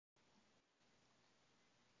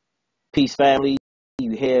Peace, family.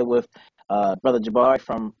 You here with Brother Jabari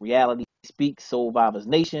from Reality Speaks Soul Vibers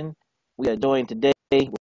Nation. We are joined today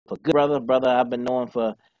with a good brother I've been knowing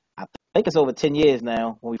for, I think it's over 10 years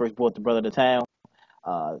now when we first brought the brother to town.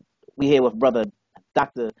 Uh, we here with brother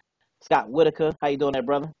Dr. Scott Whitaker. How you doing there,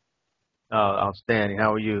 brother? Outstanding.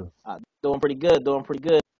 How are you? Doing pretty good, doing pretty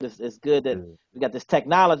good. It's good that Good. we got this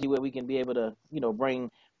technology where we can be able to, bring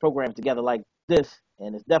programs together like this.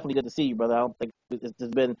 And it's definitely good to see you, brother. I don't think it's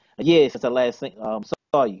been a year since I last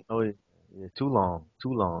saw you. Oh, yeah, yeah, too long,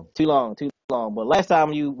 too long. Too long, too long. But last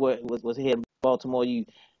time you was here in Baltimore, you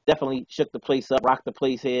definitely shook the place up, rocked the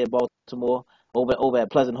place here in Baltimore, over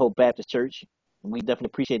at Pleasant Hope Baptist Church. And we definitely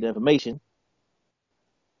appreciate the information.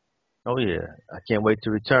 Oh yeah, I can't wait to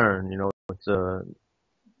return. It's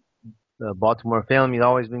the Baltimore family has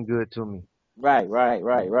always been good to me. Right, right,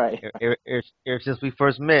 right, right. Ever since we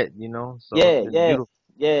first met, so it's Yeah, been yeah, beautiful.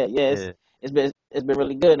 yeah. Yeah, It's been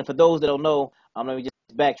really good. And for those that don't know, let me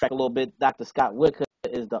just backtrack a little bit. Dr. Scott Whitaker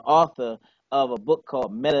is the author of a book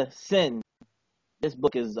called Medicine. This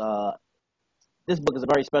book is this book is a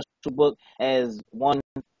very special book. As one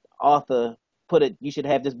author put it, you should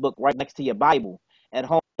have this book right next to your Bible at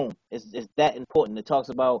home. It's that important. It talks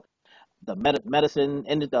about the medicine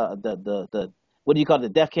and the what do you call it, the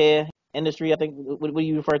death care industry? I think what do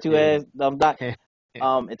you refer to yeah, as doc.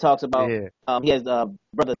 It talks about yeah. he has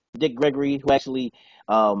brother Dick Gregory who actually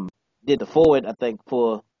did the forward I think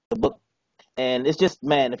for the book, and it's just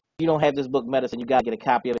man, if you don't have this book Medicine, you gotta get a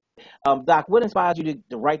copy of it. Doc, what inspired you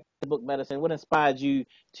to write the book Medicine? What inspired you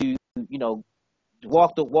to you know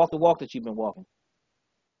walk that you've been walking?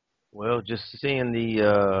 Well, just seeing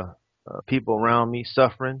the people around me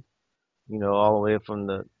suffering, all the way from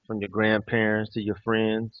your grandparents to your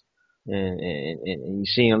friends, and you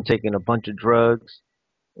see them taking a bunch of drugs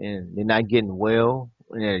and they're not getting well.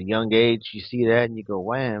 And at a young age, you see that and you go,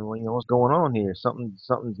 "Wow, well, what's going on here?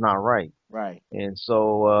 Something's not right." Right. And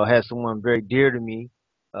so, I had someone very dear to me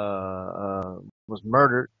was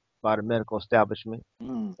murdered by the medical establishment,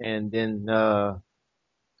 Mm. and then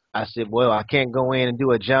I said, "Well, I can't go in and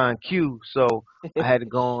do a John Q, so I had to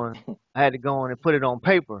go on. I had to go on and put it on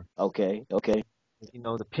paper. Okay. Okay.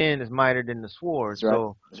 The pen is mightier than the sword, That's right.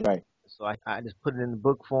 so." That's right. So I just put it in the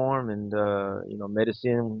book form, and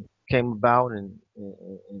medicine came about, and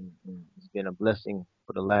it's been a blessing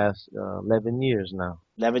for the last 11 years now.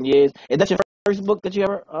 11 years. Is that your first book that you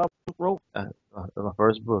ever wrote? My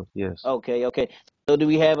first book, yes. Okay. Okay. So do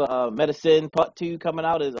we have a medicine part two coming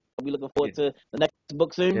out? Are we looking Yeah, forward to the next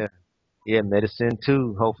book soon? yeah, yeah. Medicine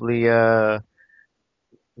too. Hopefully,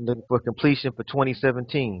 looking for completion for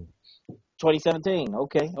 2017. 2017.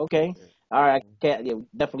 Okay. Okay. All right. Can't. Yeah,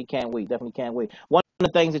 definitely can't wait. Definitely can't wait. One of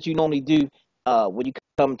the things that you normally do when you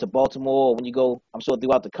come to Baltimore, or when you go, I'm sure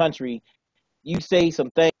throughout the country, you say some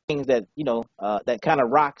things that that kind of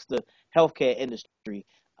rocks the healthcare industry.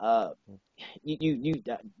 Uh,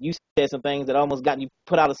 you said some things that almost got you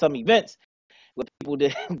put out of some events with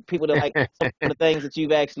people that like some of the things that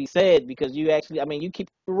you've actually said, because you actually, I mean, you keep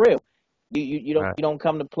it real. Right. You don't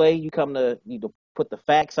come to play. You come to put the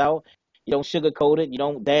facts out. You don't sugarcoat it. You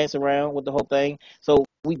don't dance around with the whole thing. So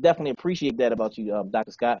we definitely appreciate that about you,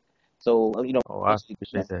 Dr. Scott. So Oh, I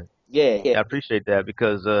appreciate that. yeah, yeah. I appreciate that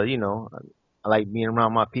because I like being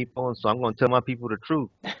around my people, and so I'm going to tell my people the truth.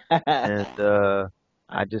 And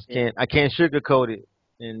Yeah, I can't sugarcoat it,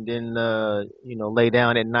 and then lay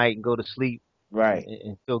down at night and go to sleep right,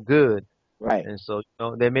 and feel good. right. And so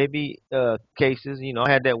there may be cases.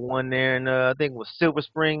 I had that one there in I think it was Silver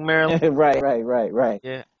Spring, Maryland. Right, right, right, right.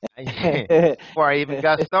 Yeah. Before I even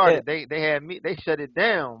got started, they had me. They shut it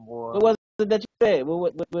down, boy. What was it that you said?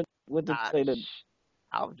 What did you I say? That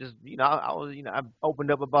I was just I was I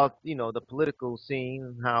opened up about the political scene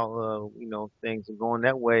and how things are going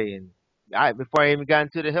that way, and I before I even got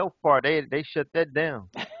into the health part, they shut that down.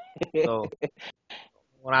 So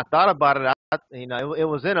when I thought about it, it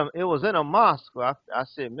was in a mosque. I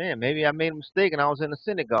said, man, maybe I made a mistake and I was in a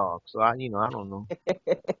synagogue. So I don't know.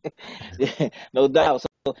 Yeah, no doubt.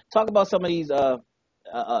 So talk about some of these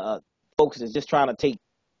folks that's just trying to take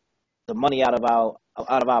the money out of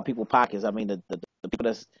our people pockets. I mean, the people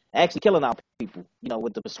that's actually killing our people,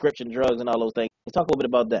 with the prescription drugs and all those things. Talk a little bit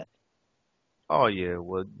about that. Oh yeah,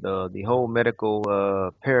 well the whole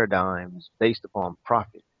medical paradigm is based upon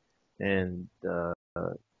profit, and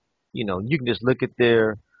you can just look at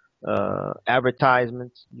their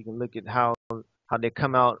advertisements. You can look at how they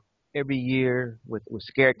come out every year with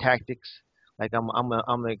scare tactics. Like I'm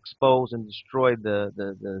gonna expose and destroy the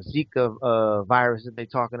Zika virus that they're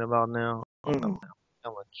talking about now. Mm,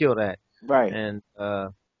 I'm gonna kill that. right. And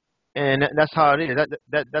and that's how it is.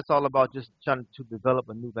 That's all about just trying to develop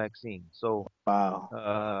a new vaccine. So, Wow.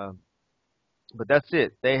 uh, but that's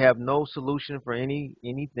it. They have no solution for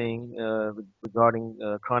anything regarding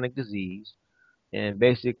chronic disease, and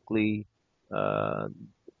basically, uh,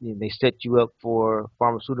 they set you up for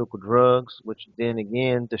pharmaceutical drugs, which then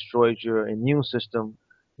again destroys your immune system,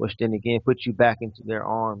 which then again puts you back into their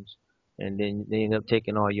arms, and then they end up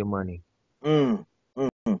taking all your money. Mm,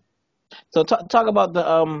 mm. So talk about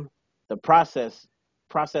the processed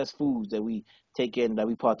foods that we take in that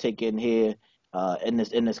we partake in here in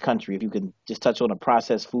this country. If you can just touch on the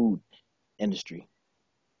processed food industry.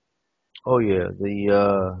 Oh yeah,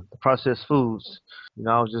 the processed foods.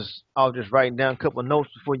 I was just writing down a couple of notes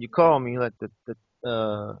before you called me, like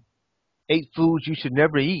the 8 foods you should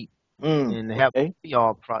never eat, and they have to Okay. be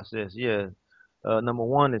all processed. Yeah. Number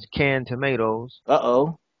one is canned tomatoes.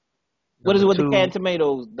 Uh-oh. What is Number it with the two, canned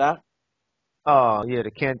tomatoes, Doc? oh yeah,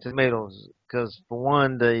 the canned tomatoes. Because for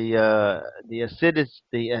one, the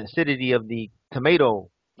acidity of the tomato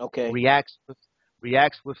Okay. reacts with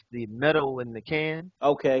reacts with the metal in the can.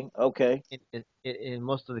 Okay. Okay. And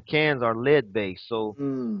most of the cans are lead based, so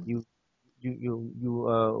Mm. you you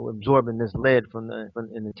absorbing this lead from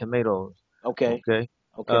in the tomatoes. Okay. Okay.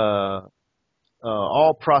 Okay. Uh,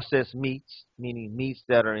 all processed meats, meaning meats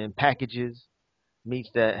that are in packages, meats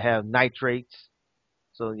that have nitrates.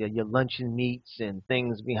 So your luncheon meats and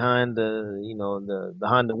things behind the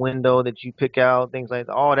behind the window that you pick out, things like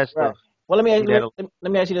that, all that Right. stuff. Well, See that?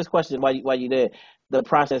 let me ask you this question while you there. The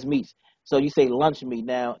processed meats. So you say lunch meat.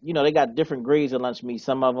 Now you know they got different grades of lunch meat.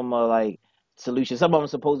 Some of them are like solution. Some of them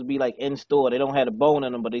supposed to be like in store. They don't have the bone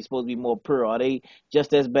in them, but they supposed to be more pure. Are they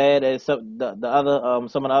just as bad as the other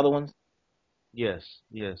some of the other ones? Yes,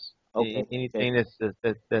 yes. Okay. Okay. Anything that's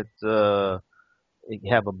it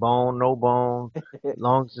have a bone, no bone, as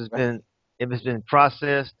long as Right. if it's been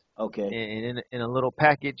processed Okay. and in a little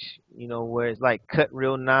package, where it's like cut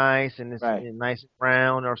real nice and it's Right. nice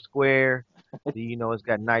round or square, it's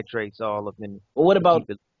got nitrates all up in it Well, what to about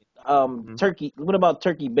keep it. Mhm. turkey? What about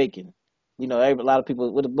turkey bacon? You know, a lot of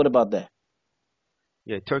people. What about that?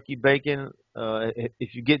 Yeah, turkey bacon.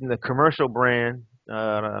 If you're getting the commercial brand,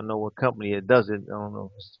 I don't know what company it does it. I don't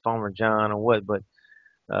know if it's Farmer John or what, but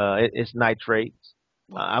it's nitrates.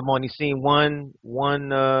 Wow. I've only seen one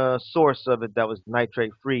source of it that was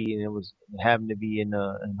nitrate free, and it happened to be in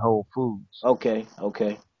Whole Foods. Okay.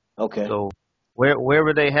 Okay. Okay. So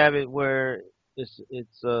wherever they have it, where it's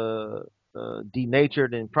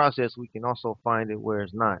denatured and processed, we can also find it where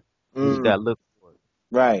it's not. We just Mm. gotta look for it.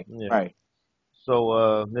 Right. Yeah. Right.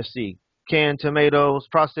 So let's see, canned tomatoes,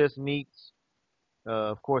 processed meats,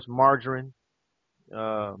 of course, margarine,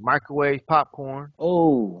 microwave popcorn,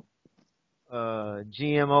 Oh.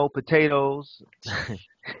 GMO potatoes,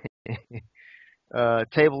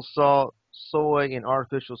 table salt, soy, and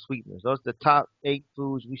artificial sweeteners. Those are the top 8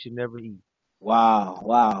 foods we should never eat. Wow.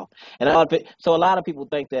 Wow. And so a lot of people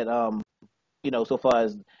think that you know, so far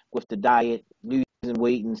as with the diet, losing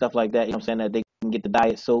weight and stuff like that, you know what I'm saying, that they can get the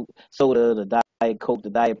diet soda, the diet Coke, the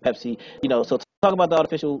diet Pepsi, you know, so talk about the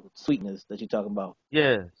artificial sweeteners that you're talking about.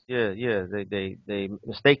 Yes, yeah, yeah. They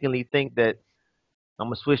mistakenly think that I'm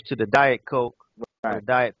gonna switch to the Diet Coke or the Right.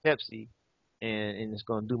 Diet Pepsi, and it's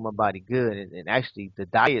gonna do my body good. And actually, the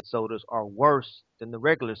diet sodas are worse than the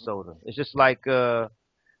regular soda. It's just like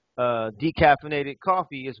decaffeinated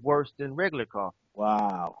coffee is worse than regular coffee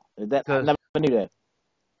Wow. I because never knew that.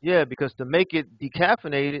 yeah, because to make it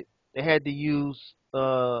decaffeinated, they had to use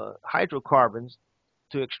hydrocarbons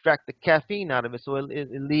to extract the caffeine out of it, so it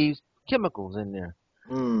leaves chemicals in there.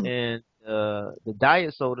 Mm. And the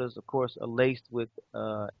diet sodas, of course, are laced with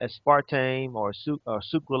aspartame or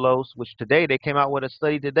sucralose, which today they came out with a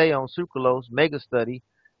study today on sucralose, mega study,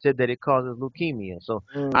 said that it causes leukemia. So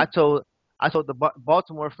Mm. I told I told the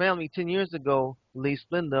Baltimore family 10 years ago, leave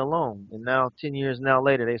Splenda alone, and now 10 years now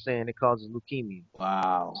later, they're saying it causes leukemia.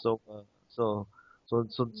 Wow. So so so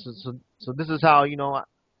this is how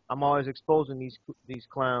I'm always exposing these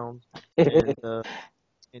clowns, and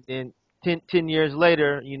and then 10 years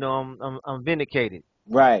later, I'm vindicated.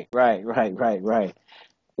 Right.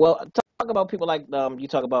 Well, talk about people like you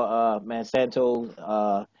talk about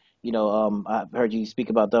Monsanto. You know, I've heard you speak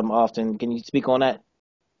about them often. Can you speak on that?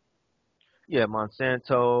 Yeah,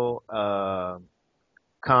 Monsanto,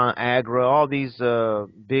 ConAgra, all these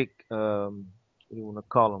big, what do you want to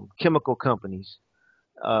call them, chemical companies,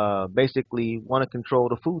 basically want to control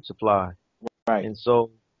the food supply. Right. And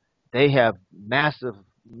so they have massive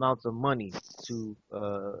amounts of money to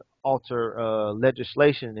alter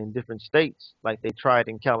legislation in different states, like they tried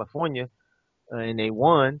in California, and they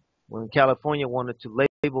won when California wanted to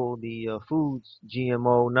label the foods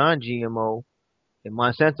GMO, non-GMO, and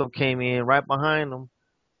Monsanto came in right behind them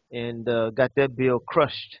and got that bill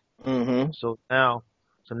crushed. Mm-hmm. So now,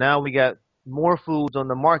 so now we got more foods on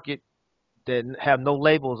the market that have no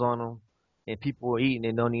labels on them, and people are eating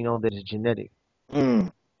and don't even know that it's genetic, Mm.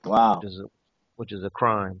 which Wow. is a which is a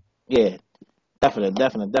crime. Yeah. Definite.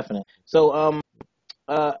 Definite. Definite. So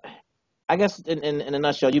uh I guess in a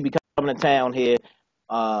nutshell, you be coming to town here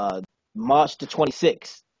uh, March the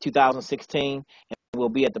 26th, 2016, and we'll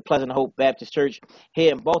be at the Pleasant Hope Baptist Church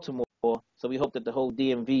here in Baltimore. So we hope that the whole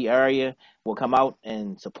DMV area will come out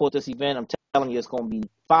and support this event. I'm telling you, it's going to be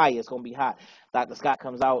fire. It's going to be hot. Dr. Scott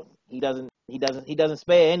comes out. He doesn't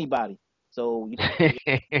spare anybody. So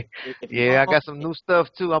if you Yeah, I come, got some new stuff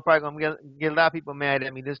too. I'm probably gonna get a lot of people mad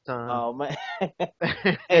at me this time. man,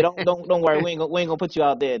 hey, don't worry. We ain't gonna put you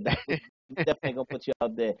out there, Doc. We definitely ain't gonna put you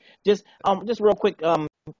out there. Just real quick,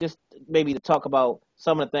 just maybe to talk about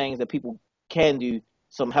some of the things that people can do,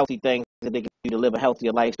 some healthy things that they can do to live a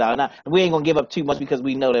healthier lifestyle. Now, we ain't gonna give up too much because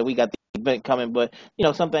we know that we got the event coming, but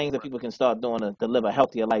some things that people can start doing to live a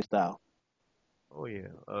healthier lifestyle. Oh yeah.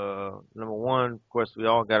 Number one, of course, we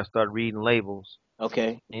all got to start reading labels,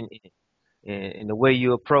 Okay. and and the way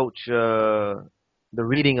you approach the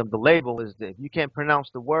reading of the label is that if you can't pronounce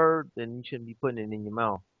the word, then you shouldn't be putting it in your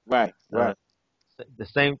mouth. Right. Uh, Right. the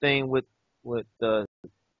same thing with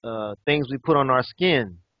things we put on our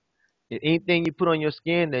skin. If anything you put on your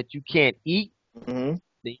skin that you can't eat, Hmm.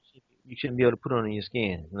 then you shouldn't be able to put it on your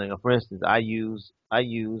skin. Like for instance, I use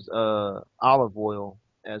olive oil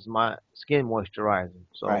as my skin moisturizer.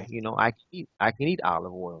 So Right. I can eat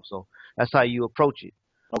olive oil. So that's how you approach it.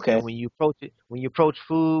 Okay. And when you approach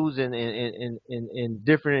foods and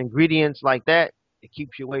different ingredients like that, it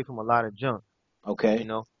keeps you away from a lot of junk. You Okay.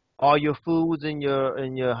 know, all your foods in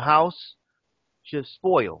your house should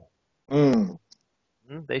spoil. Mm.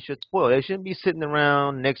 They should spoil. They shouldn't be sitting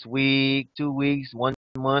around next week, 2 weeks, 1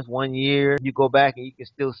 month, 1 year. You go back and you can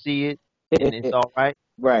still see it, and it's all right.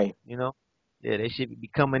 Right. You know, yeah, they should be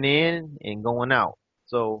coming in and going out.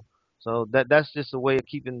 So, so that's just a way of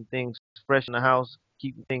keeping things fresh in the house,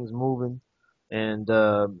 keeping things moving, and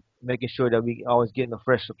making sure that we always getting a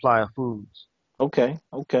fresh supply of foods. Okay.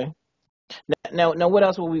 Okay. Now, what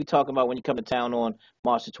else will we be talking about when you come to town on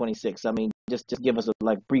March the 26th? I mean, just give us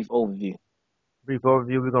a brief overview. Brief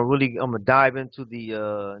overview. I'm gonna dive into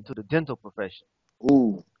the dental profession.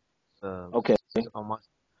 Ooh, okay. On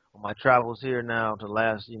my travels here now to the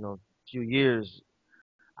last few years,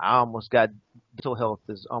 I almost got dental health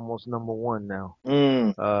is almost number one now.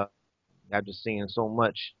 Mm, Uh, I'm just seeing so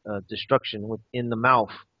much destruction within the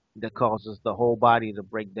mouth that causes the whole body to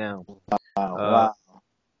break down. wow, Uh, wow.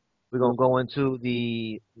 we're gonna go into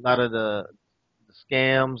the lot of the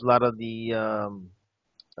scams, a lot of the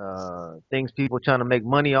things people trying to make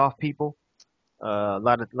money off people. A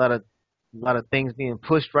lot of things being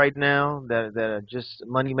pushed right now that are just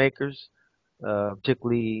money makers.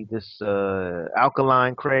 Particularly this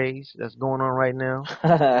alkaline craze that's going on right now.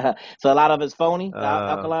 So a lot of it's phony, the Uh,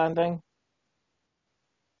 alkaline thing.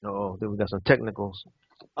 oh, then we got some technicals.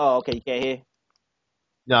 Oh, okay, you can't hear.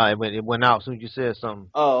 No, it went out as soon as you said something.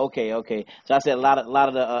 Oh, okay, okay. So I said a lot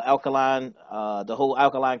of the alkaline, the whole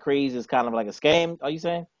alkaline craze is kind of like a scam. Are you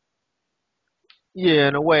saying? Yeah,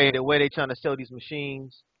 in a way, the way they trying to sell these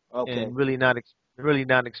machines Okay, and really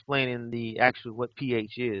not explaining the actual what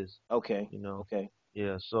pH is. okay, You know, okay.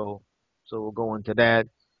 yeah. So we'll go into that.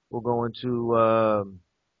 We'll go into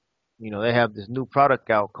they have this new product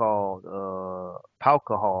out called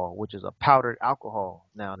alcohol, which is a powdered alcohol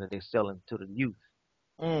now that they're selling to the youth.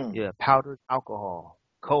 Mm, Yeah, powdered alcohol,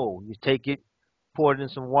 cold. You take it, pour it in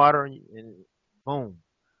some water, and boom.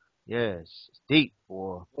 Yes, it's deep,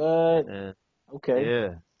 boy. what? And Okay.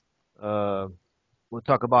 yeah, uh, we'll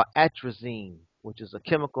talk about atrazine, which is a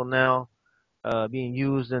chemical now being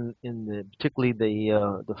used in particularly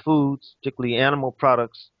the foods, particularly animal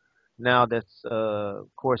products. Now that's of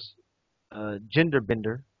course gender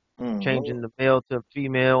bender, Mm. changing the male to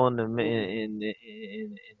female and and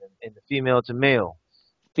the female to male.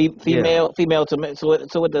 Yeah, Female to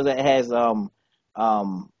so what does it has um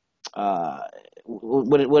uh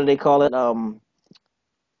what do they call it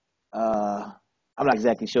uh I'm not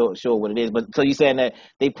exactly sure what it is, but so you saying that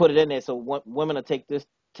they put it in there so women are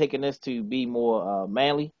taking this to be more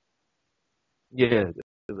manly. yeah.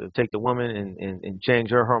 Take the woman and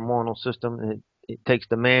change her hormonal system, and it takes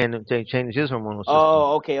the man and changes his hormonal system.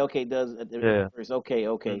 Oh, okay, okay, does it Yeah, reverse. Okay,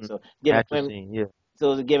 okay, hmm so giving women, atrazine. Yeah,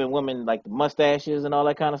 so is it giving women like the mustaches and all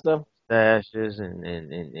that kind of stuff. stashes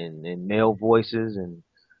and male voices and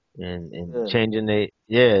and Good. changing it.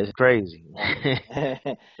 Yeah, it's crazy.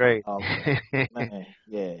 Oh, Great. oh man,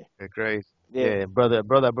 yeah, They're crazy. yeah. Yeah, brother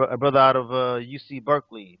out of UC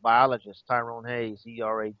Berkeley, biologist Tyrone Hayes. He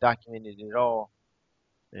already documented it all,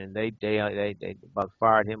 and they about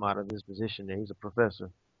fired him out of his position. There, he's a professor.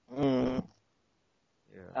 Mm.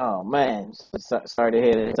 Yeah. Oh man, sorry to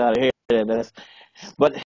hear that. Sorry to hear that.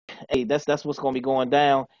 But hey, that's what's going to be going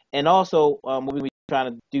down. And also, what we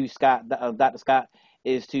trying to do, Scott, Dr. Scott,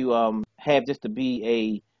 is to have this to be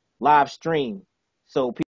a live stream,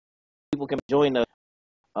 so people can join us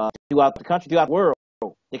throughout the country, throughout the world.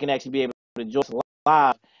 They can actually be able to join us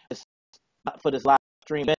live for this live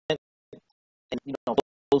stream event. And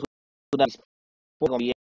those who not going to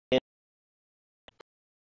be in.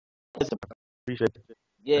 Appreciate it. That's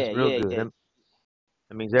Yeah, real yeah, good. yeah,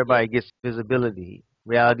 That means yeah. everybody gets visibility.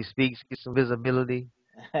 Reality Speaks gets some visibility.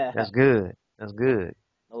 That's good. That's good.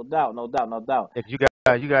 No doubt, no doubt, no doubt. Yeah,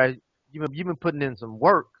 'cause you guys, you've been putting in some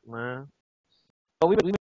work, man. But we've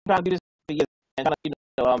been trying to do this for years, and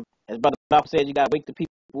trying to, as Brother Malcolm said, you got to wake the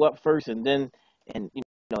people up first, and then, and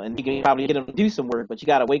and you can probably get them to do some work, but you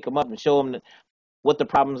got to wake them up and show them what the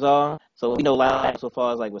problems are. So we know, like, so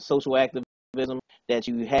far as like with social activism, that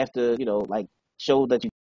you have to, like, show that you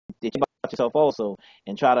about yourself also,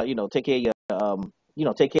 and try to, take care of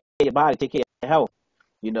your, take care of your body, take care of your health.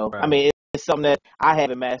 I Right. mean, it's something that I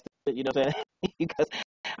haven't mastered. You know what I'm saying? Because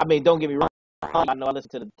I mean, don't get me wrong. I know I listen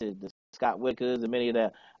to the Scott Whitakers and many of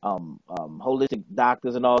the holistic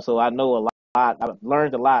doctors and all. So I know a lot. I've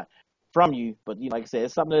learned a lot from you. But like I said,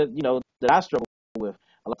 it's something that that I struggle with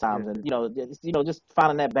a lot of Yeah. times. And just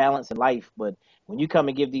finding that balance in life. But when you come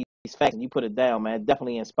and give these facts and you put it down, man, it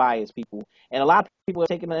definitely inspires people. And a lot of people are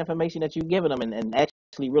taking the information that you've given them and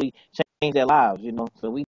actually really change their lives.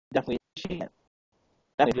 So we definitely appreciate it.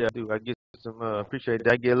 Yeah, I do. I get some appreciate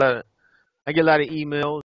that. I get a lot of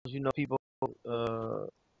emails. People uh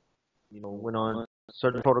went on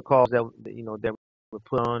certain protocols that were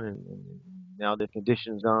put on, and now their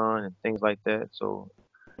conditions gone and things like that. So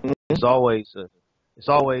it's always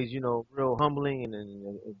real humbling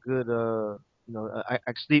and a good I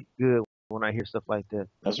sleep good when I hear stuff like that.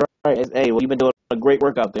 That's right. Hey, well, you've been doing a great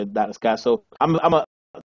work out there, Dr. Scott. So I'm a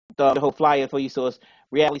the whole flyer for you. So it's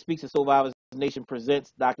Reality Speaks and Survivors Nation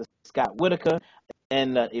presents Dr. Scott Whitaker,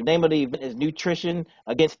 and the name of the event is Nutrition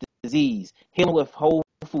Against Disease, Healing with Whole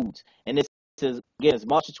Foods. And this is again, it's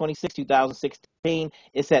March 26, 2016.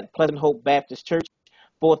 It's at Pleasant Hope Baptist Church,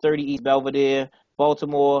 430 East Belvedere,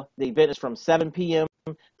 Baltimore. The event is from 7 p.m.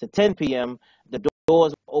 to 10 p.m. The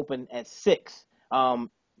doors open at 6. The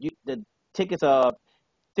tickets are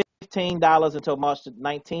 $15 until March the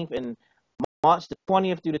 19th, and March the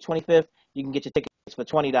 20th through the 25th, you can get your tickets for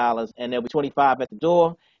 $20, and there'll be 25 at the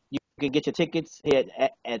door. You can get your tickets here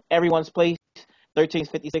at Everyone's Place,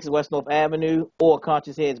 1356 West North Avenue, or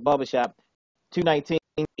Conscious Heads Barbershop, 219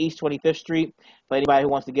 East 25th Street. For anybody who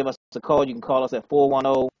wants to give us a call, you can call us at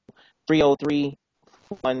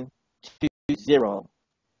 410-303-4120.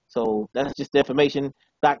 So that's just the information,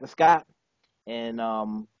 Dr. Scott. And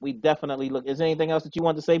we definitely look. Is there anything else that you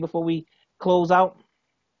want to say before we close out?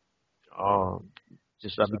 Um,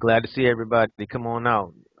 just I'll be glad to see everybody come on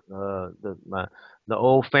out. The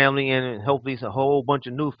old family and hopefully it's a whole bunch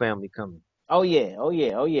of new family coming. Oh yeah, oh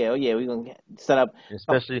yeah, oh yeah, oh yeah. We're gonna set up.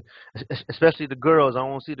 Especially the girls. I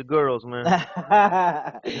want to see the girls, man.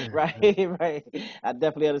 Right, right. I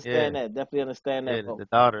definitely Yeah, understand that. Definitely understand yeah. that. The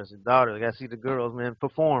daughters. I gotta see the girls, man,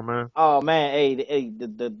 perform, man. Oh man, hey,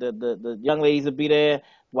 the young ladies will be there.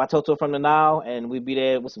 Watoto from the Nile, and we'll be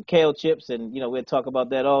there with some kale chips, and we'll talk about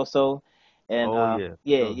that also. And Oh yeah, for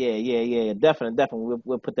yeah, sure. yeah, yeah, yeah, definitely, definitely,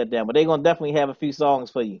 we'll put that down. But they're gonna definitely have a few songs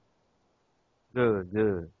for you. Good,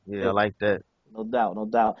 good. Yeah, I Good. like that. No doubt, no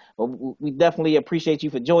doubt. But we definitely appreciate you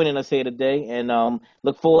for joining us here today, and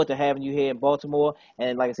look forward to having you here in Baltimore.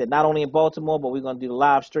 And like I said, not only in Baltimore, but we're gonna do the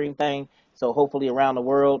live stream thing. So hopefully around the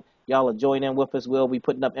world, y'all will join in with us. We'll be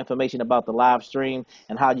putting up information about the live stream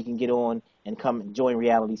and how you can get on and come and join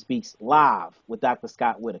Reality Speaks live with Dr.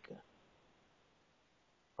 Scott Whitaker.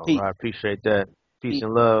 All Peace, right, appreciate that. Peace peace,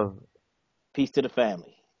 and love. peace to the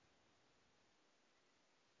family.